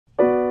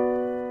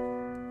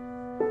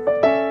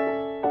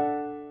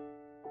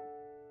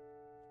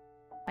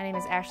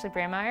Ashleigh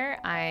Brandmeyer.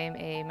 I'm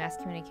a mass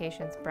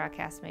communications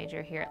broadcast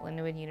major here at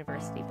Lindenwood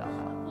University,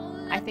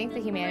 Belleville. I think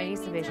the Humanities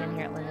division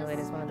here at Lindenwood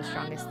is one of the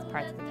strongest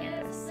parts of the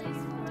campus.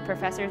 The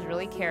professors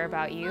really care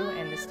about you,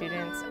 and the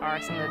students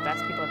are some of the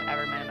best people I've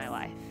ever met in my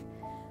life.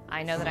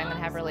 I know that I'm going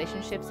to have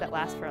relationships that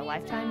last for a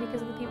lifetime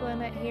because of the people I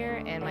met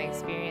here, and my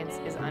experience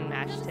is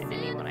unmatched to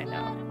anyone I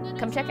know.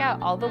 Come check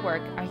out all the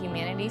work our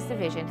Humanities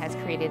division has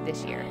created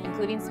this year,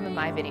 including some of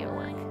my video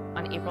work,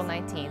 on April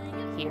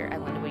 19th here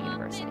at Lindenwood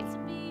University.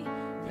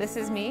 This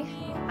is me.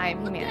 I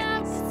am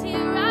Humanities.